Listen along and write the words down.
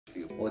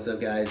What's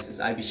up guys, it's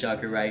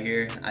ibeshocker right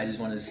here. I just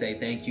wanted to say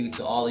thank you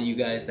to all of you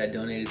guys that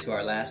donated to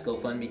our last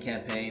GoFundMe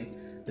campaign.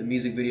 The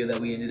music video that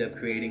we ended up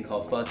creating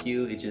called Fuck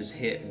You, it just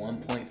hit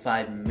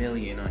 1.5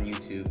 million on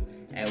YouTube.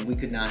 And we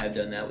could not have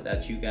done that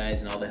without you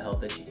guys and all the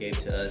help that you gave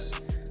to us.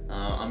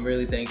 I'm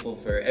really thankful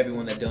for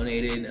everyone that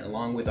donated,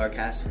 along with our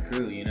cast and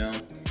crew, you know.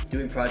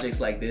 Doing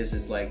projects like this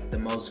is like the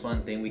most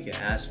fun thing we can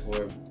ask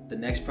for. The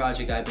next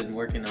project I've been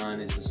working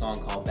on is a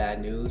song called Bad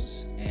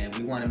News, and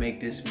we want to make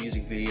this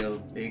music video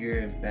bigger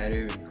and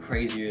better and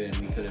crazier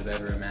than we could have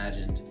ever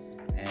imagined.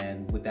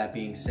 And with that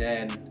being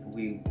said,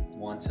 we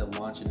want to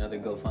launch another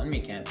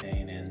GoFundMe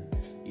campaign,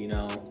 and you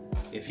know,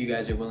 if you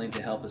guys are willing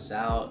to help us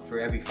out, for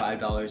every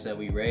 $5 that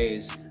we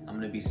raise, I'm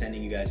going to be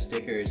sending you guys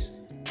stickers.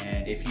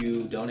 And if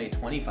you donate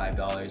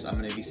 $25, I'm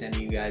going to be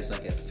sending you guys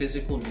like a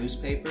physical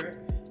newspaper,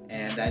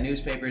 and that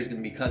newspaper is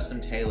going to be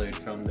custom tailored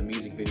from the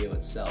music video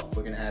itself.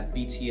 We're going to have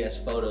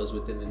BTS photos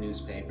within the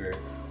newspaper,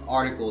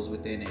 articles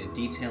within it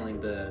detailing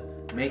the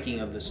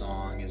making of the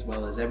song, as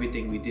well as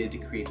everything we did to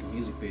create the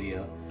music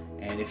video.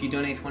 And if you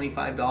donate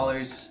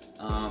 $25,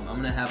 I'm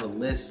going to have a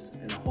list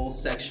and a whole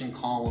section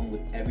column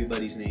with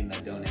everybody's name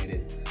that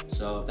donated.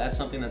 So if that's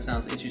something that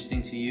sounds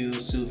interesting to you, a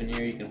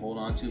souvenir you can hold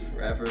on to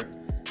forever,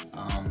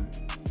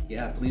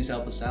 yeah, please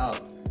help us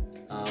out.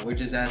 We're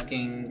just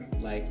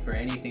asking like for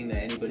anything that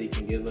anybody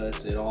can give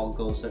us. It all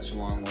goes such a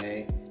long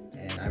way,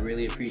 and I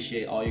really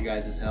appreciate all you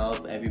guys'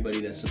 help,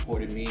 everybody that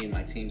supported me and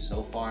my team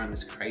so far on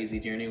this crazy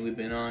journey we've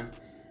been on.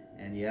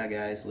 And yeah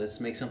guys, let's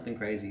make something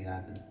crazy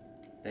happen.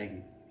 Thank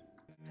you.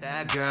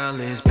 That girl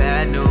is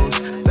bad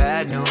news,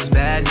 bad news,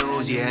 bad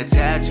news. Yeah,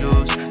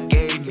 tattoos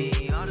gave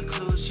me all the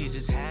clues, she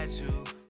just had to.